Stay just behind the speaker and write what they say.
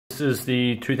This is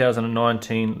the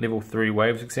 2019 Level 3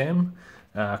 Waves exam,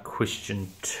 question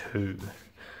 2.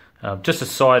 Just a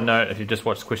side note, if you just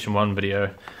watched the question 1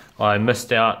 video, I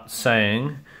missed out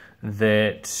saying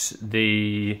that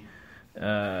the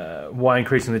why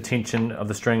increasing the tension of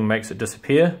the string makes it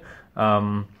disappear.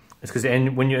 It's because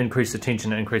when you increase the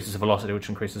tension, it increases the velocity, which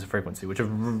increases the frequency, which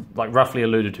I've roughly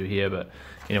alluded to here, but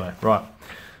anyway, right.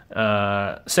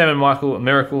 Sam and Michael, a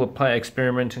miracle, a player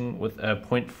experimenting with a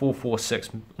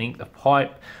 0.446 length of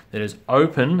pipe that is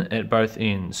open at both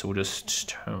ends. So we'll just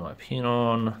turn my pen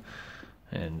on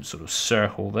and sort of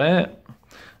circle that.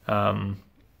 There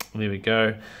we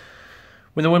go.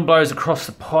 When the wind blows across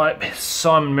the pipe,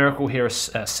 Sam and Miracle hear a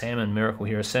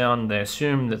sound. They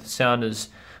assume that the sound is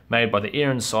made by the air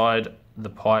inside the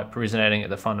pipe resonating at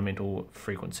the fundamental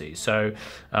frequency. So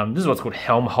this is what's called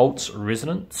Helmholtz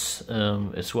Resonance.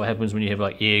 It's what happens when you have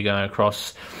like air going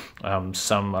across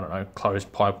some, I don't know,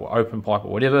 closed pipe or open pipe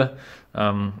or whatever.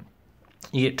 You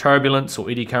get turbulence or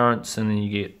eddy currents, and then you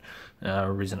get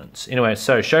resonance. Anyway,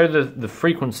 so show the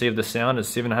frequency of the sound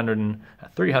is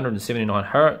 379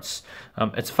 hertz.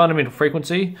 It's a fundamental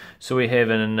frequency, so we have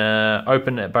an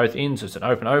open at both ends, so it's an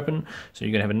open. So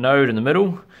you're going to have a node in the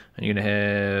middle, and you're going to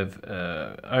have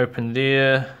open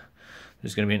there.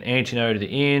 There's going to be an antinode at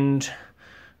the end,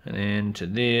 and then to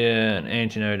there, an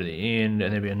antinode at the end,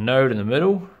 and there'll be a node in the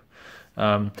middle.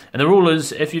 And the rule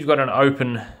is, if you've got an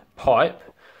open pipe,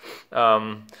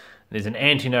 there's an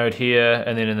antinode here,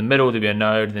 and then in the middle there'd be a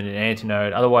node, and then an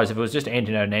antinode. Otherwise, if it was just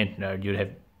antinode and antinode, you'd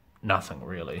have nothing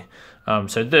really.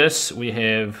 So this, we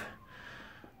have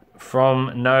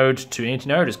from node to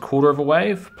antinode is quarter of a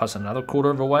wave plus another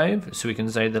quarter of a wave. So we can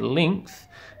say the length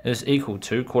is equal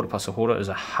to, quarter plus a quarter is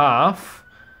a half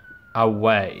a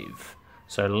wave.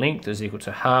 So length is equal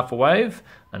to half a wave.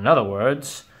 In other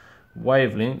words,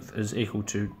 wavelength is equal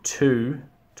to 2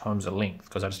 times the length,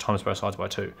 because I just times both sides by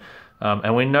 2.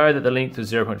 And we know that the length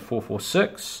is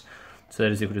 0.446, so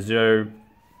that is equal to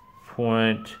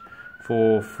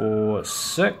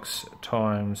 0.446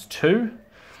 times 2.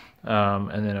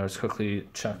 And then I'll just quickly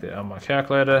chuck that on my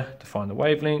calculator to find the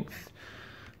wavelength.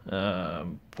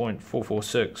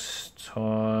 0.446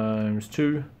 times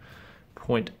 2,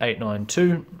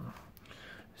 0.892,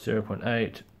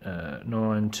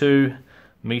 0.892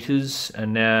 meters.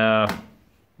 And now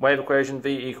wave equation,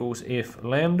 V equals F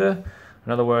lambda.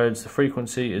 In other words, the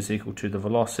frequency is equal to the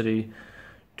velocity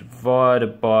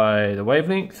divided by the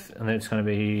wavelength, and that's going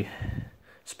to be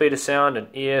speed of sound in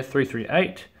air,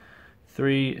 338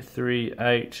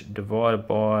 divided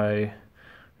by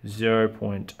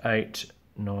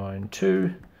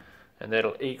 0.892, and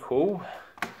that'll equal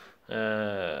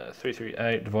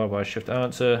 338 divided by shift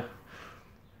answer,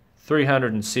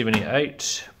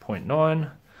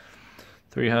 378.9,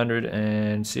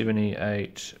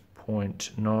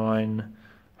 378.9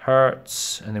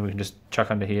 hertz, and then we can just chuck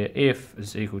under here F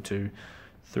is equal to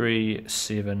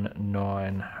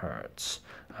 379 hertz.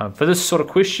 For this sort of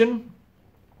question,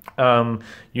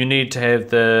 you need to have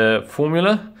the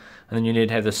formula, and then you need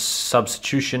to have the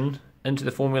substitution into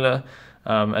the formula,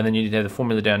 and then you need to have the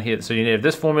formula down here. So you need to have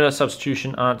this formula,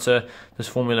 substitution, answer, this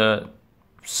formula,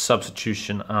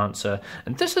 substitution, answer.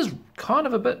 And this is kind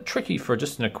of a bit tricky for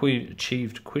just an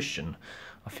achieved question.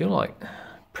 I feel like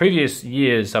previous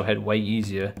years I've had way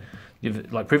easier.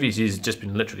 Like previous years, it's just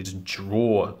been literally just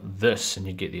draw this and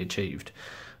you get the achieved.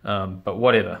 But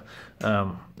whatever.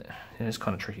 It's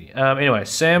kind of tricky. Anyway,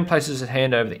 Sam places his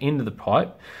hand over the end of the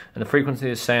pipe, and the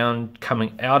frequency of sound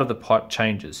coming out of the pipe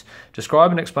changes. Describe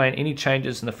and explain any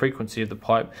changes in the frequency of the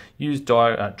pipe. Use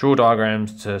draw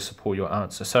diagrams to support your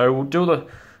answer. So we'll do the.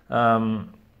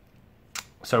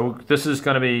 So this is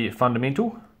going to be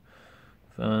fundamental.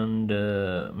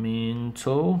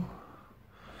 Fundamental.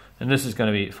 And this is going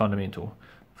to be fundamental.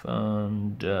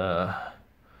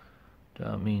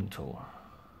 Fundamental.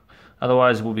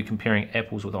 Otherwise, we'll be comparing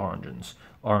apples with oranges.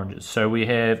 So we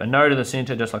have a node in the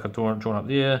center, just like I've drawn up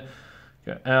there.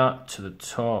 Go out to the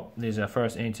top. There's our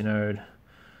first antinode.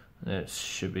 That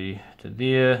should be to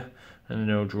there. And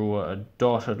then it'll draw a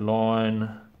dotted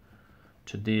line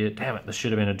to there. Damn it, this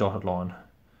should have been a dotted line.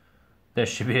 There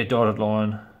should be a dotted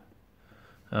line.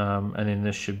 And then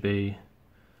this should be,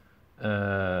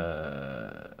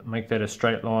 make that a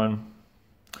straight line.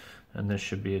 And this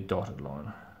should be a dotted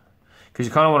line. Because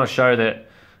you kind of want to show that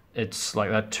it's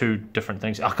like they're two different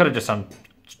things. I could have just done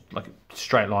like a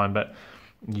straight line, but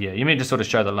yeah, you mean to sort of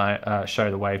show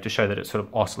the wave to show that it's sort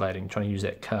of oscillating, trying to use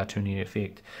that cartoony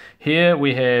effect. Here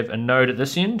we have a node at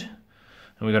this end,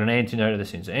 and we've got an antinode at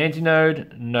this end. So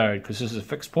antinode, node, because this is a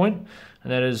fixed point,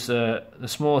 and that is the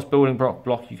smallest building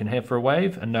block you can have for a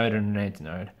wave, a node and an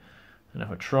antinode. And if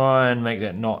I try and make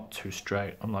that not too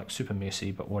straight, I'm like super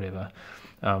messy, but whatever.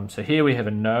 So here we have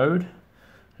a node,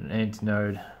 an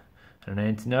antinode, and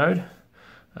an antinode.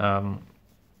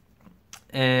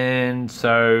 And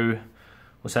so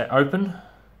we'll say open,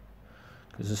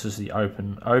 because this is the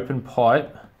open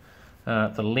pipe.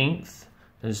 The length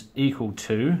is equal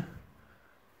to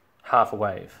half a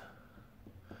wave.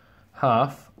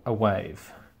 Half a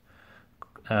wave.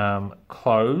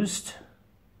 Closed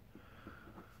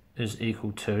is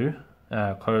equal to,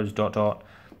 closed dot dot,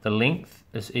 the length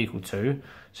is equal to,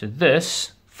 so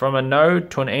this, from a node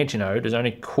to an antinode, is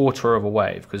only quarter of a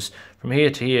wave, because from here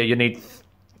to here you need,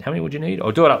 how many would you need?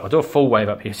 I'll do a full wave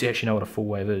up here so you actually know what a full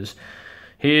wave is.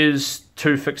 Here's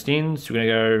two fixed ends, we're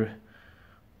going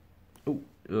to go,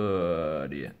 oh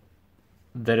dear,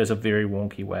 that is a very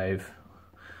wonky wave.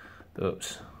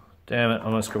 Oops, damn it, I'm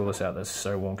going to scribble this out, that's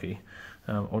so wonky.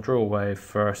 I'll draw a wave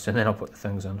first and then I'll put the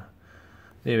things in.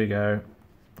 There we go.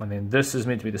 And then this is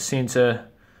meant to be the center.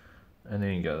 And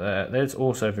then you go that. That's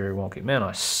also very wonky. Man,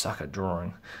 I suck at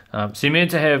drawing. So you're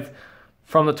meant to have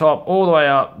from the top all the way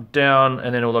up, down,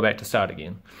 and then all the way back to start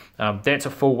again. That's a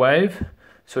full wave.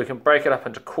 So we can break it up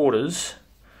into quarters.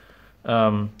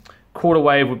 Quarter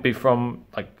wave would be from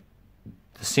like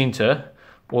the center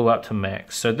all the way up to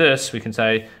max. So this, we can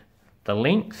say the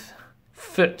length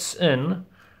fits in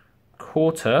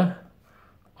quarter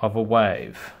of a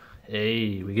wave.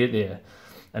 Hey, we get there.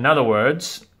 In other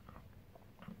words,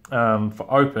 for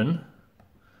open,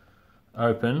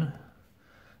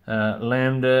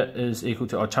 lambda is equal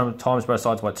to, I times both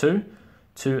sides by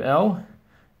 2L,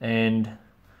 and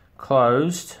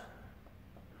closed,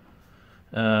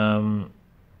 lambda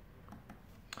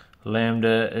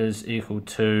is equal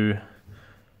to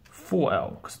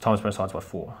 4L, because times both sides by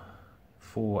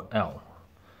 4L.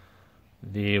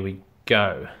 There we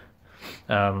go.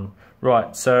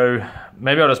 Right, so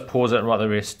maybe I'll just pause it and write the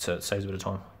rest so it saves a bit of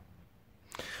time.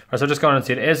 Right, so I've just gone and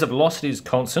said, as the velocity is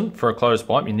constant for a closed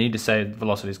pipe, you need to say the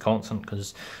velocity is constant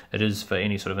because it is for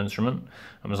any sort of instrument,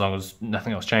 as long as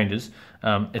nothing else changes.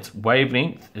 Its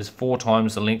wavelength is 4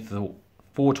 times the length of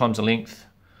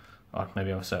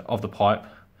maybe I'll say of the pipe,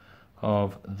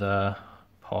 should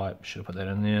have put that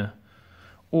in there,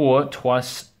 or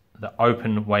twice the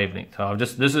open wavelength. So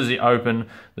this is the open,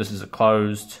 this is a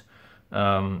closed.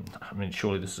 I mean,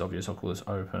 surely this is obvious. I'll call this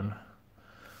open.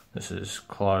 This is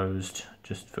closed,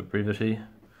 just for brevity.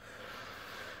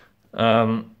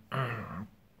 Twice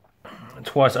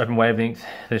open wavelength.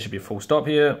 There should be a full stop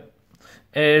here.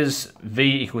 As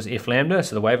v equals f lambda,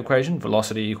 so the wave equation,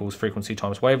 velocity equals frequency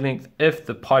times wavelength. If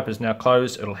the pipe is now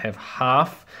closed, it'll have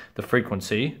half the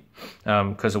frequency,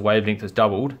 because the wavelength is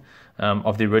doubled,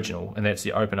 of the original, and that's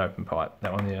the open pipe,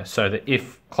 that one there. So the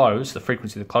F closed, the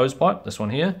frequency of the closed pipe, this one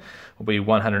here, will be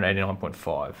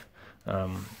 189.5.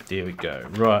 There we go.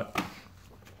 Right.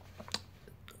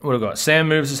 What have we got? Sam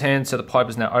moves his hand so the pipe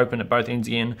is now open at both ends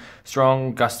again.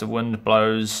 Strong gust of wind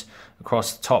blows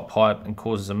across the top pipe and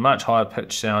causes a much higher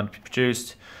pitch sound to be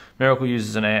produced. Miracle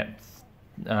uses an app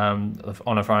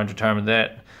on a phone to determine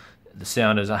that the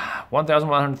sound is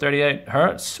 1,138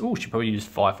 hertz. Oh, should probably use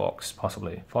Firefox,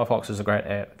 possibly. Firefox is a great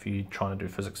app if you're trying to do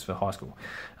physics for high school.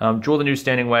 Draw the new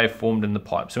standing wave formed in the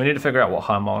pipe. So we need to figure out what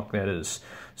harmonic that is.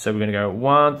 So we're going to go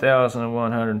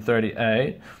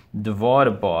 1,138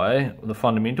 divided by the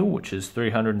fundamental, which is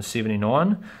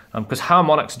 379, because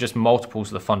harmonics are just multiples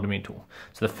of the fundamental.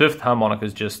 So the fifth harmonic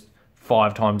is just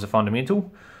 5 times the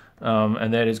fundamental,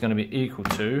 and that is going to be equal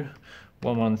to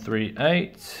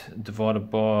 1138 divided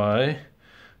by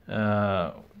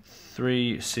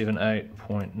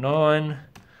 378.9,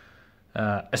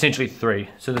 essentially 3.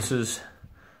 So this is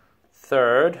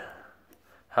third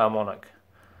harmonic.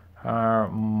 There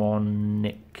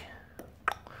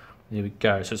we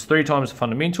go. So it's 3 times the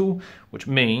fundamental, which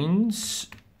means,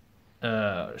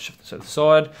 shift this to the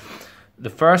side,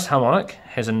 the first harmonic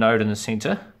has a node in the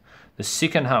center. The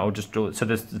second harmonic, just draw it. So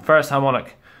the first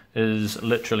harmonic is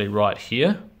literally right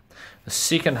here. The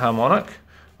second harmonic,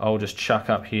 I'll just chuck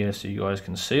up here so you guys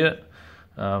can see it,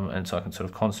 and so I can sort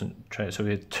of concentrate. So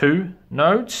we have 2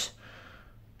 nodes,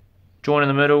 join in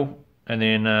the middle, and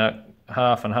then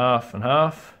half and half and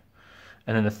half,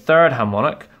 and then the third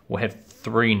harmonic will have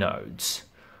 3 nodes.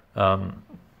 So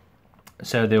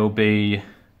there will be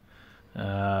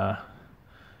quite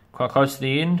close to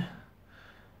the end,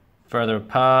 further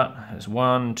apart, there's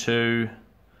 1, 2,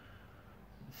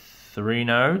 3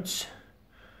 nodes.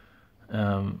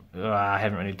 I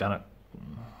haven't really done it.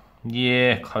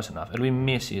 Yeah, close enough. It'll be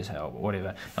messy as hell, but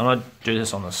whatever. I'm going to do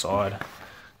this on the side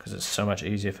because it's so much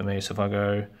easier for me. So if I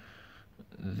go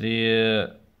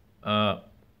there,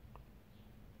 up,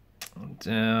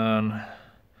 down,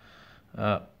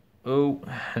 up, oh,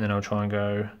 and then I'll try and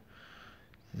go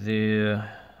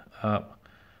there, up,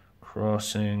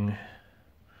 crossing.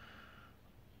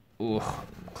 Ooh,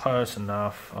 close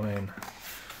enough. I mean,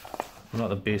 I'm not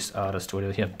the best artist or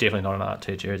whatever. I'm definitely not an art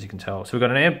teacher, as you can tell. So we've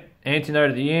got an antinode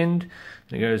at the end.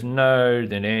 Then it goes node,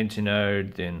 then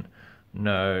antinode, then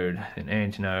node, then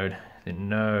antinode, then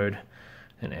node,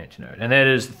 then antinode. And that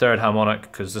is the third harmonic,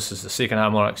 because this is the second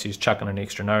harmonic, so he's chucking an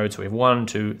extra node. So we have 1,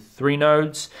 2, 3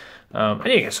 nodes. And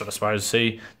you can sort of suppose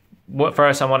see what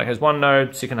first harmonic has 1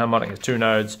 node, second harmonic has 2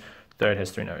 nodes, third has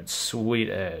 3 nodes. Sweet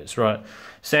as. Right.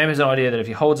 Sam has an idea that if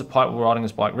he holds a pipe while riding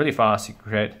his bike really fast, he can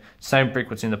create the same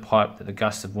frequency in the pipe that the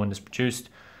gust of wind is produced.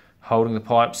 Holding the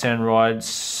pipe, Sam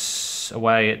rides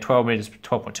away at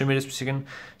 12.2 meters per second.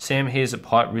 Sam hears the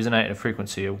pipe resonate at a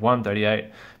frequency of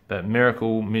 138, but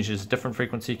Miracle measures a different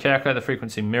frequency. Calculate the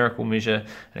frequency Miracle measure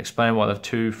and explain why the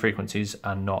two frequencies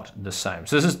are not the same.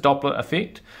 So this is Doppler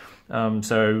effect.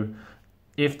 So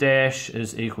F dash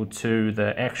is equal to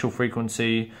the actual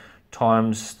frequency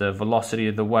times the velocity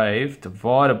of the wave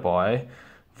divided by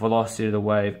velocity of the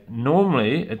wave.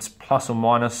 Normally it's plus or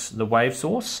minus the wave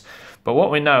source, but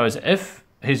what we know is if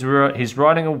he's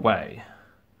riding away,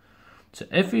 so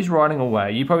if he's riding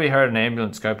away, you probably heard an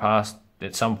ambulance go past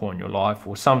at some point in your life,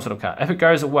 or some sort of car. If it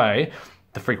goes away,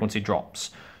 the frequency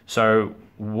drops. So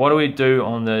what do we do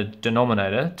on the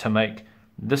denominator to make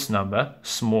this number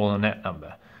smaller than that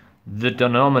number? The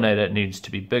denominator needs to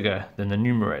be bigger than the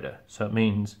numerator, so it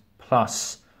means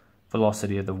plus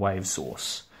velocity of the wave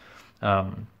source.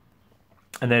 And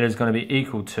that is going to be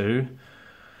equal to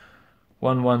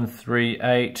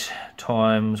 1138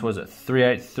 times, what is it,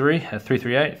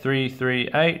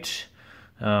 338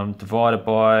 divided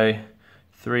by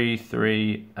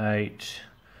 338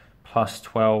 plus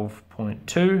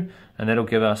 12.2, and that'll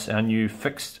give us our new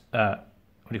fixed,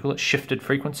 shifted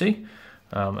frequency.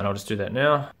 And I'll just do that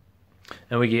now.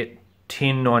 And we get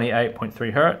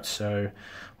 1098.3 hertz, so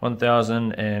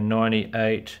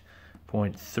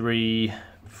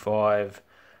 1098.35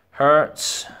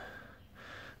 hertz.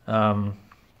 And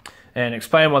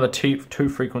explain why the two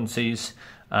frequencies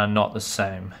are not the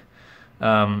same.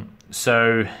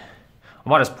 So I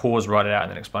might just pause, write it out,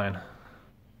 and then explain.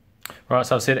 Right,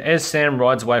 so I've said, as Sam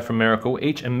rides away from Miracle,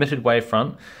 each emitted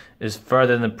wavefront is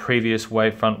further than the previous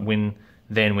wavefront when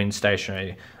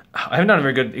stationary. I haven't done a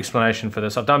very good explanation for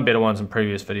this. I've done better ones in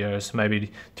previous videos.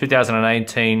 Maybe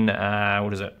 2018,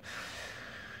 what is it?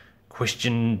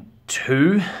 Question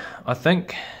 2, I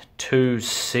think.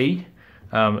 2C.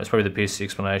 It's probably the best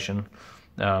explanation.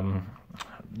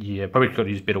 Yeah, probably could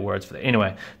use better words for that.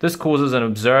 Anyway, this causes an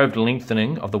observed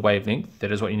lengthening of the wavelength.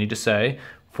 That is what you need to say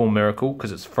for Miracle,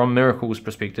 because it's from Miracle's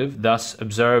perspective. Thus,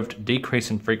 observed decrease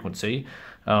in frequency,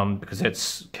 because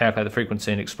that's calculate the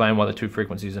frequency and explain why the two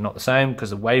frequencies are not the same, because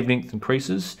the wavelength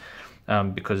increases,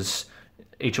 because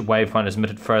each wavefront is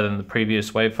emitted further than the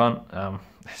previous wavefront.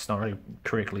 It's not really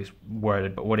correctly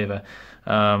worded, but whatever.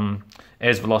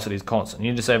 As velocity is constant.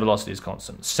 You need to say velocity is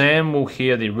constant. Sam will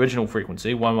hear the original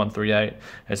frequency, 1138,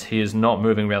 as he is not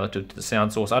moving relative to the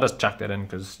sound source. I just chucked that in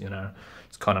because, you know,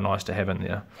 it's kind of nice to have in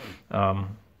there.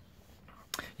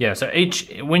 Yeah, so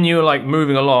when you're like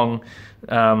moving along,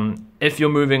 if you're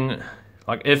moving,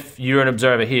 like if you're an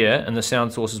observer here and the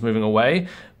sound source is moving away,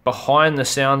 behind the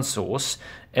sound source,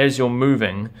 as you're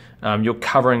moving, you're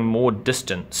covering more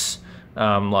distance,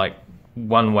 like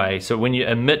one way. So when you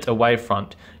emit a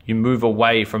wavefront, you move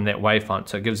away from that wavefront,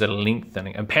 so it gives it a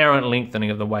lengthening, apparent lengthening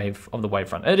of the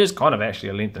wavefront. It is kind of actually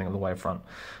a lengthening of the wavefront,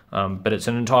 but it's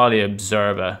an entirely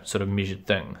observer sort of measured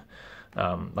thing.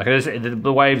 Like it is,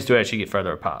 the waves do actually get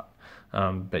further apart.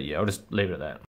 But yeah, I'll just leave it at that.